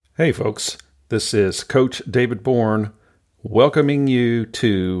Hey folks, this is Coach David Bourne welcoming you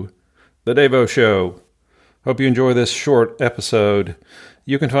to the Davo Show. Hope you enjoy this short episode.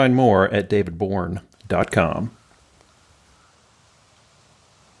 You can find more at davidbourne.com.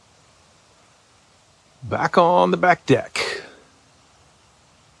 Back on the back deck.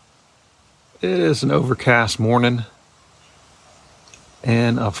 It is an overcast morning,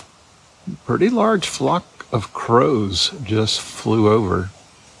 and a pretty large flock of crows just flew over.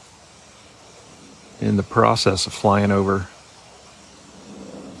 In the process of flying over,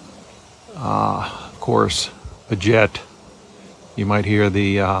 of course, a jet. You might hear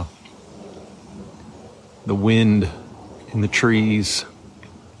the wind in the trees.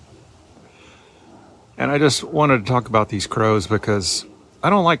 And I just wanted to talk about these crows because I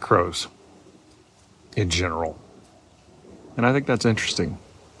don't like crows in general. And I think that's interesting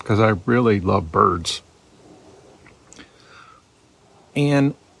because I really love birds.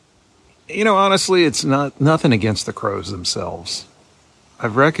 And you know, honestly, it's nothing against the crows themselves.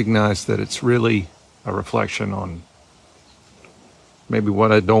 I've recognized that it's really a reflection on maybe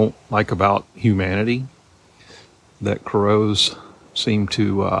what I don't like about humanity, that crows seem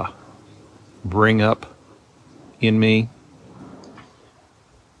to bring up in me.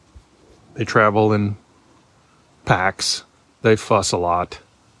 They travel in packs. They fuss a lot.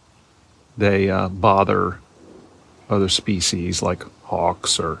 They bother other species like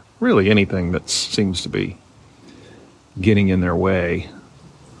hawks or really anything that seems to be getting in their way.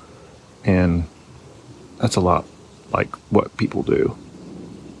 And that's a lot like what people do.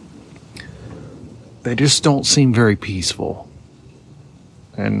 They just don't seem very peaceful.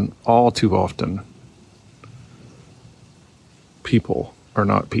 And all too often, people are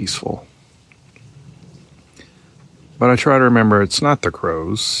not peaceful. But I try to remember it's not the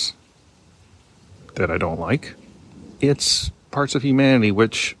crows that I don't like. It's parts of humanity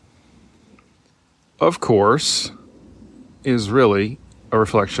which, of course, is really a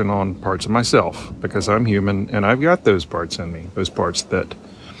reflection on parts of myself, because I'm human and I've got those parts in me, those parts that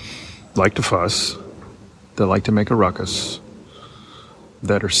like to fuss, that like to make a ruckus,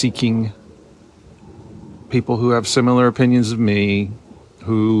 that are seeking people who have similar opinions of me,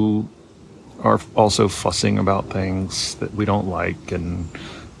 who are also fussing about things that we don't like, and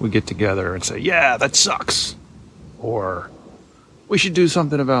we get together and say, yeah, that sucks, or we should do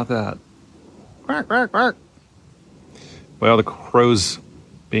something about that. Bark, bark, bark. Well, the crows,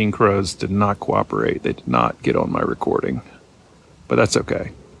 being crows, did not cooperate. They did not get on my recording. But that's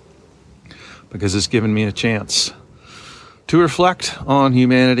okay, because it's given me a chance to reflect on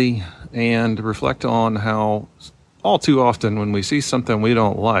humanity and reflect on how all too often when we see something we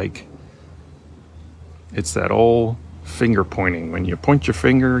don't like, it's that old finger pointing. When you point your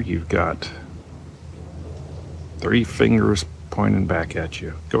finger, you've got 3 fingers pointing back at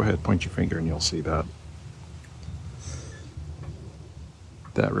you. Go ahead, point your finger and you'll see that.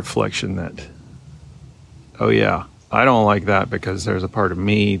 That reflection that, oh yeah, I don't like that because there's a part of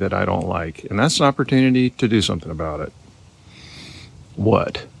me that I don't like. And that's an opportunity to do something about it.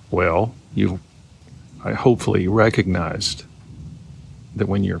 What? Well, I hopefully recognized that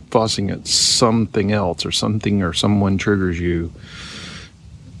when you're fussing at something else or something or someone triggers you,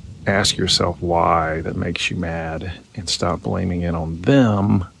 ask yourself why that makes you mad and stop blaming it on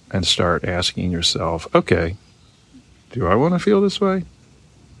them and start asking yourself, okay, do I want to feel this way?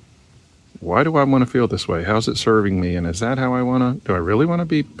 Why do I want to feel this way? How's it serving me? And is that how I want to? Do I really want to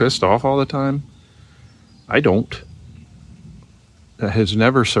be pissed off all the time? I don't. That has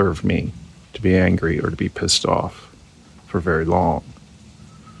never served me to be angry or to be pissed off for very long.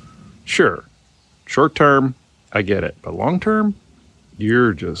 Sure, short term, I get it, but long term,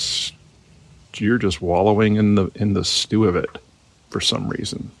 you're just wallowing in the stew of it for some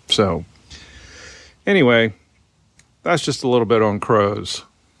reason. So anyway, that's just a little bit on crows.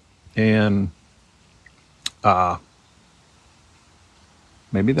 And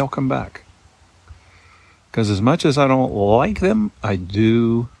maybe they'll come back. Because as much as I don't like them, I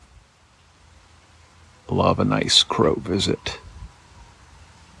do love a nice crow visit.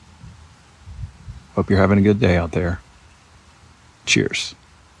 Hope you're having a good day out there. Cheers.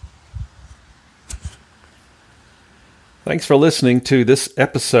 Thanks for listening to this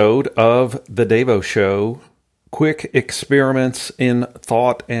episode of The Davo Show. Quick experiments in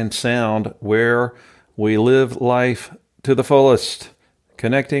thought and sound where we live life to the fullest,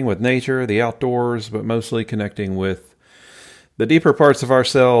 connecting with nature, the outdoors, but mostly connecting with the deeper parts of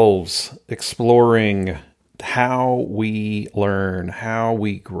ourselves, exploring how we learn, how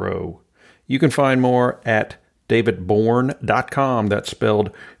we grow. You can find more at davidbourne.com. That's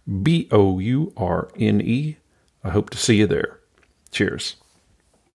spelled Bourne. I hope to see you there. Cheers.